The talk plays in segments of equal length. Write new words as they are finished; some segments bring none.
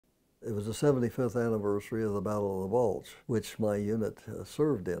It was the 75th anniversary of the Battle of the Bulge, which my unit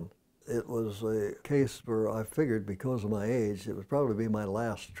served in. It was a case where I figured because of my age, it would probably be my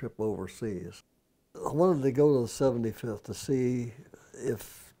last trip overseas. I wanted to go to the 75th to see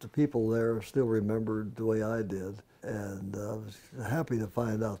if the people there still remembered the way I did, and I was happy to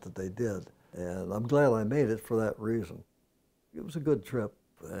find out that they did. And I'm glad I made it for that reason. It was a good trip.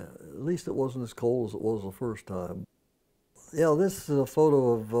 At least it wasn't as cold as it was the first time. Yeah, this is a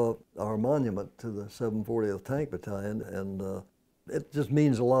photo of our monument to the 740th Tank Battalion, and it just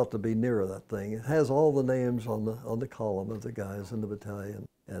means a lot to be near that thing. It has all the names on the column of the guys in the battalion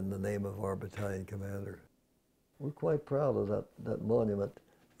and the name of our battalion commander. We're quite proud of that monument.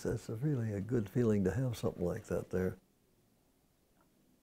 It's really a good feeling to have something like that there.